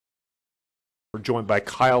We're joined by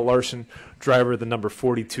Kyle Larson, driver of the number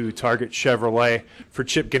 42 Target Chevrolet for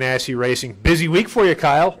Chip Ganassi Racing. Busy week for you,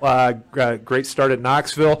 Kyle. Great start at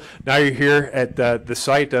Knoxville. Now you're here at the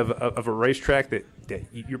site of a racetrack that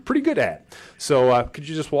you're pretty good at. So could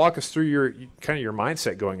you just walk us through your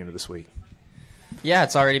mindset going into this week? Yeah,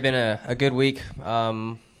 it's already been a good week.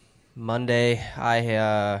 Monday,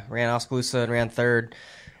 I ran Oskaloosa and ran third.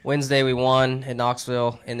 Wednesday, we won at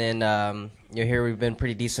Knoxville, and then here we've been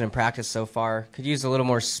pretty decent in practice so far. Could use a little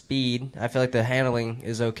more speed. I feel like the handling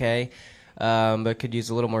is okay, but could use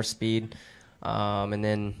a little more speed. And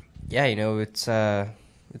then, yeah,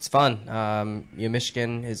 it's fun.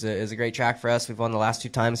 Michigan is a great track for us. We've won the last 2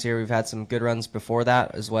 times here. We've had some good runs before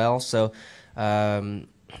that as well. So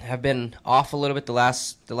have been off a little bit the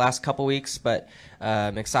last couple weeks, but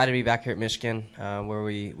I'm excited to be back here at Michigan, where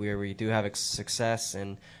we do have success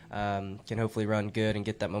and can hopefully run good and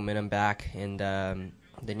get that momentum back. And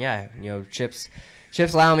then Chip's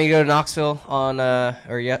allowing me to go to Knoxville on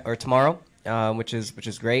or tomorrow, which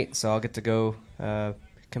is great. So I'll get to go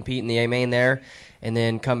compete in the A main there, and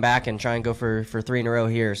then come back and try and go for 3 in a row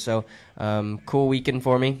here. So cool weekend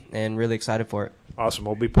for me, and really excited for it. Awesome.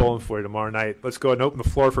 We'll be pulling for you tomorrow night. Let's go ahead and open the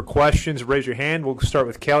floor for questions. Raise your hand. We'll start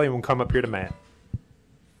with Kelly, and we'll come up here to Matt.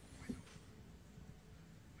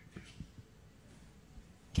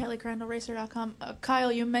 Kelly, CrandallRacer.com.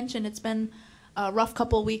 Kyle, you mentioned it's been a rough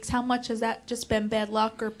couple of weeks. How much has that just been bad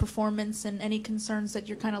luck or performance, and any concerns that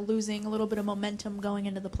you're kind of losing a little bit of momentum going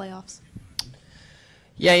into the playoffs?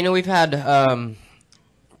 Yeah, we've had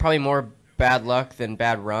probably more bad luck than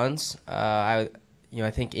bad runs. I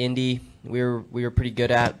think Indy we were pretty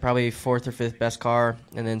good at, probably 4th or 5th best car,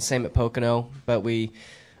 and then same at Pocono, but we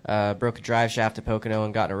broke a drive shaft at Pocono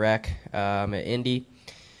and got in a wreck at Indy.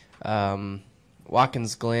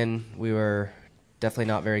 Watkins Glen, we were definitely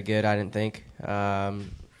not very good, I didn't think.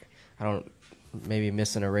 Maybe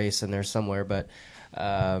missing a race in there somewhere, but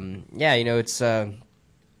it's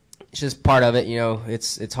just part of it.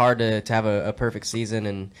 It's hard to have a perfect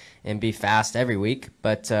season and be fast every week,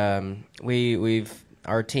 but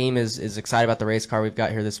our team is excited about the race car we've got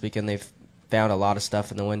here this weekend. They've found a lot of stuff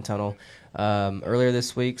in the wind tunnel earlier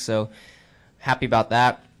this week, so happy about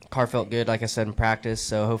that. Car felt good, like I said, in practice,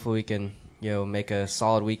 so hopefully we can make a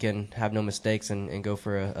solid weekend, have no mistakes, and go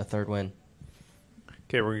for a 3rd win.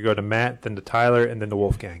 Okay, we're going to go to Matt, then to Tyler, and then to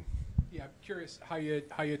Wolfgang. Yeah, I'm curious how you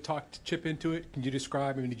talked Chip into it. Can you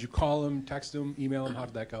describe? Did you call him, text him, email him? How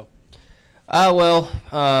did that go?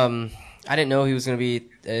 I didn't know he was going to be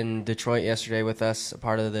in Detroit yesterday with us, a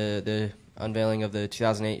part of the unveiling of the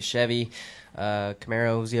 2008 Chevy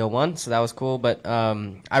Camaro Z01, so that was cool. But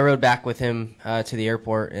I rode back with him to the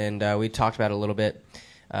airport, and we talked about it a little bit.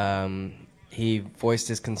 He voiced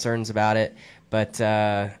his concerns about it, but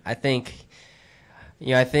I think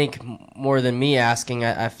more than me asking,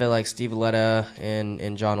 I feel like Steve Valletta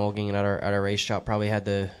and John Olging at our race shop probably had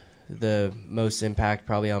the most impact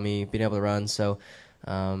probably on me being able to run. So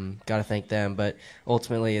got to thank them. But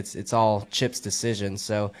ultimately, it's all Chip's decision.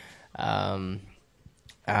 So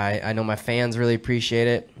I know my fans really appreciate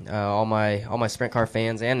it. All my sprint car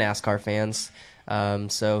fans and NASCAR fans.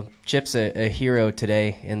 So Chip's a hero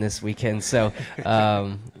today in this weekend. So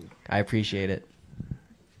I appreciate it.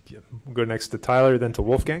 We'll go next to Tyler, then to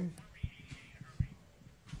Wolfgang.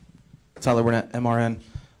 Tyler Burnett, MRN.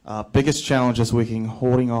 Biggest challenge this weekend,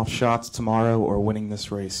 holding off shots tomorrow or winning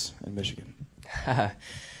this race in Michigan?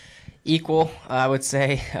 Equal, I would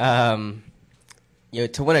say.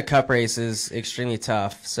 To win a cup race is extremely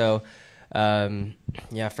tough. So,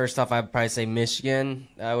 first off, I'd probably say Michigan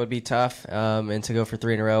would be tough, and to go for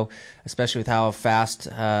 3 in a row, especially with how fast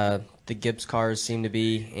the Gibbs cars seem to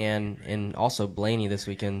be, and also Blaney this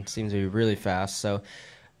weekend seems to be really fast. So,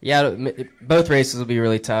 yeah, both races will be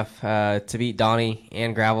really tough. To beat Donnie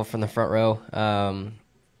and Gravel from the front row,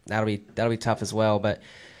 that'll be tough as well. But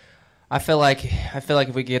I feel like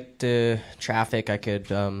if we get to traffic, I could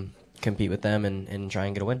compete with them and try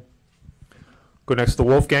and get a win. Go next to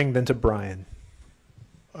Wolfgang, then to Brian.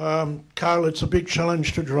 Kyle, it's a big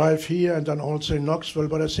challenge to drive here and then also in Knoxville,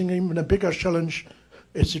 but I think even a bigger challenge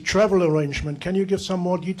is the travel arrangement. Can you give some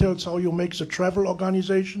more details how you make the travel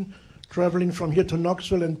organization, traveling from here to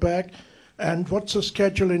Knoxville and back? And what's the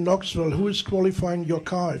schedule in Knoxville? Who is qualifying your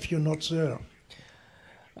car if you're not there?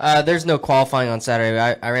 There's no qualifying on Saturday.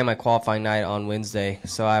 I ran my qualifying night on Wednesday,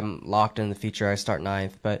 so I'm locked in the feature. I start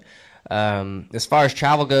 9th. But as far as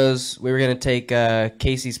travel goes, we were going to take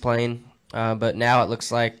Casey's plane, but now it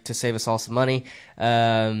looks like, to save us all some money,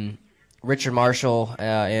 Richard Marshall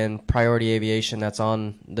and Priority Aviation, that's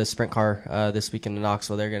on the sprint car this weekend in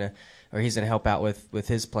Knoxville, they're going to or he's going to help out with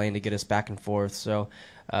his plane to get us back and forth. So,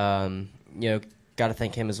 got to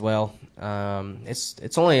thank him as well.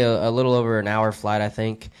 It's only a little over an hour flight, I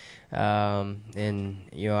think. And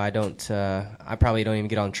I probably don't even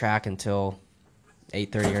get on track until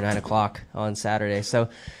 8:30 or 9 o'clock on Saturday. So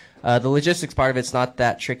the logistics part of it's not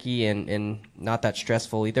that tricky and not that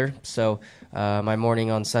stressful either. So my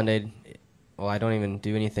morning on Sunday, well, I don't even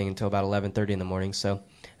do anything until about 11:30 in the morning. So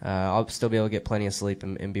I'll still be able to get plenty of sleep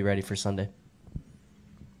and be ready for Sunday.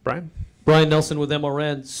 Brian Nelson with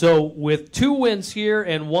MRN. So with 2 wins here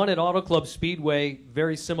and 1 at Auto Club Speedway,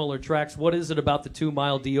 very similar tracks, what is it about the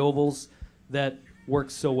 2-mile D-ovals that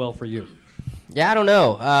works so well for you? Yeah, I don't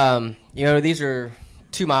know. These are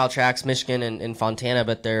 2-mile tracks, Michigan and Fontana,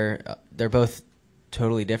 but they're both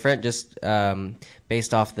totally different, just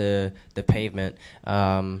based off the pavement.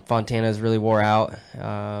 Fontana's really wore out,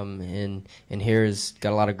 and here's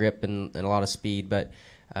got a lot of grip and a lot of speed. But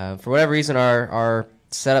for whatever reason, our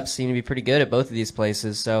setups seem to be pretty good at both of these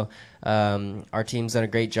places. So our team's done a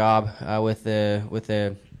great job with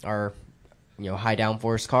our high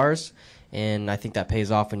downforce cars. And I think that pays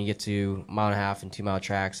off when you get to 1.5 and 2-mile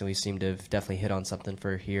tracks, and we seem to have definitely hit on something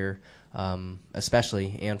for here,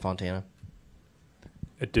 especially, and Fontana.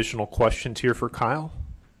 Additional questions here for Kyle?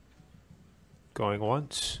 Going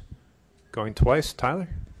once, going twice. Tyler?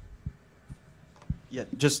 Yeah,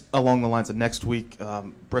 just along the lines of next week,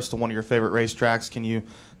 Bristol, one of your favorite racetracks. Can you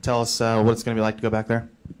tell us what it's going to be like to go back there?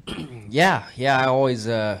 Yeah, I always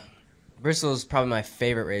Bristol is probably my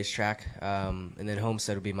favorite racetrack, and then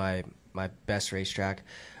Homestead would be my best racetrack.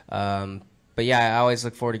 But yeah, I always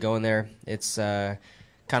look forward to going there. It's kind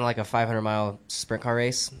of like a 500-mile sprint car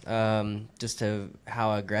race, just to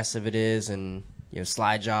how aggressive it is, and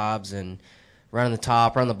slide jobs and run on the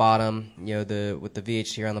top, run on the bottom. With the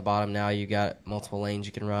VHT on the bottom now, you got multiple lanes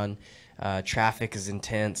you can run. Traffic is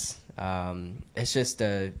intense. It's just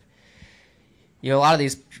a lot of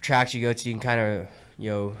these tracks you go to, you can kind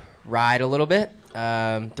of ride a little bit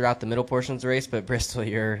throughout the middle portions of the race, but Bristol,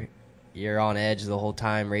 you're on edge the whole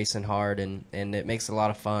time, racing hard, and it makes it a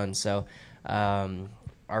lot of fun. So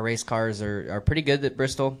our race cars are pretty good at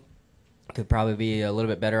Bristol. Could probably be a little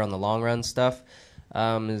bit better on the long run stuff.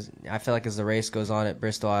 I feel like as the race goes on at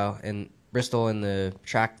Bristol, and the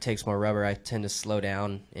track takes more rubber, I tend to slow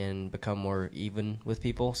down and become more even with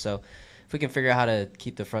people. So if we can figure out how to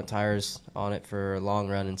keep the front tires on it for a long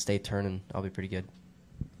run and stay turning, I'll be pretty good.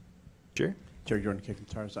 Jerry? Jerry Jordan,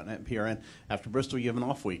 KickingTires.net and PRN. After Bristol, you have an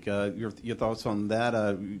off week. Your thoughts on that?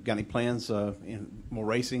 You got any plans? More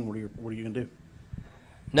racing? What are you gonna do?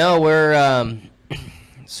 No, we're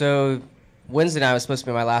so Wednesday night was supposed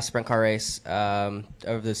to be my last sprint car race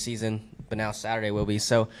of the season, but now Saturday will be.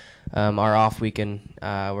 So our off weekend,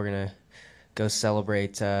 we're gonna go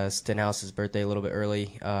celebrate Stenhouse's birthday a little bit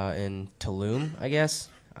early in Tulum, I guess.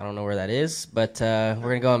 I don't know where that is, but we're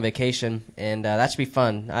going to go on vacation, and that should be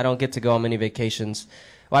fun. I don't get to go on many vacations.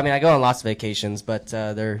 Well, I mean, I go on lots of vacations, but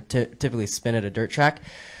they're typically spent at a dirt track.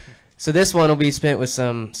 So this one will be spent with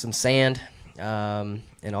some sand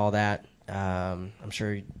and all that. I'm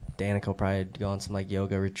sure Danica will probably go on some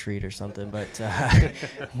yoga retreat or something, but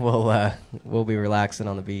we'll be relaxing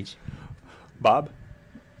on the beach. Bob?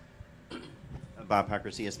 Bob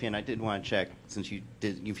Packers, ESPN. I did want to check, since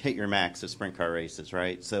you've hit your max of sprint car races,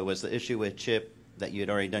 right? So was the issue with Chip that you had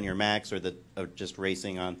already done your max, or just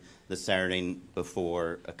racing on the Saturday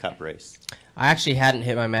before a Cup race? I actually hadn't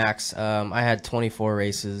hit my max. I had 24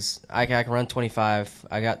 races. I can run 25.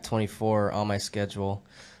 I got 24 on my schedule.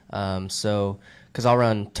 So because I'll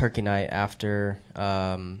run Turkey Night after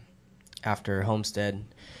Homestead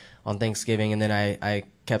on Thanksgiving, and then I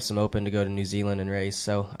kept some open to go to New Zealand and race.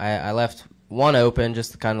 So I left one open,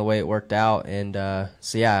 just kind of the way it worked out. And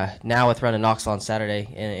so yeah, now with running Knoxville on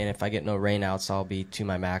Saturday, and if I get no rainouts, I'll be to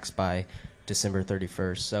my max by December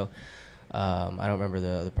 31st. So I don't remember the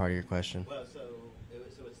other part of your question. Well, so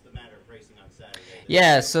it's the matter of racing on Saturday.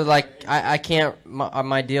 Yeah, so I can't.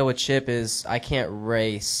 My deal with Chip is I can't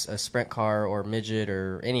race a sprint car or midget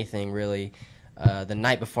or anything really the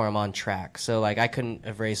night before I'm on track. So I couldn't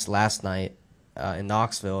have raced last night in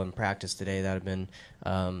Knoxville and practiced today. That would have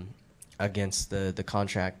been against the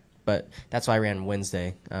contract, but that's why I ran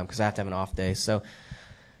Wednesday, because I have to have an off day. So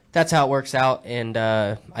that's how it works out, and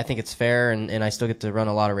I think it's fair, and I still get to run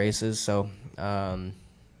a lot of races. So I'm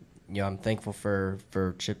thankful for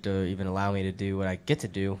Chip to even allow me to do what I get to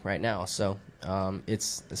do right now. So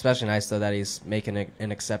it's especially nice though that he's making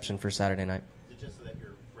an exception for Saturday night. Is it just so that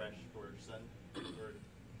you're fresh for Sunday?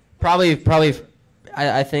 Probably.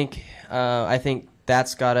 I think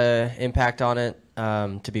that's got an impact on it.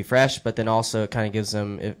 To be fresh, but then also it kind of gives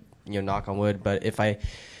them, knock on wood. But if I,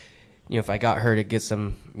 if I got hurt, it gets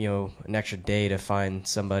them, an extra day to find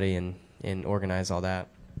somebody and organize all that.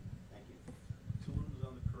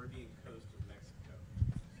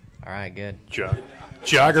 All right, good.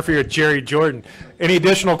 Geography with Jerry Jordan. Any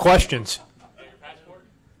additional questions?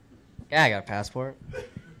 Yeah, I got a passport.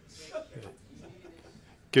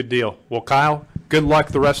 Good deal. Well, Kyle, good luck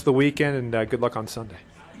the rest of the weekend, and good luck on Sunday.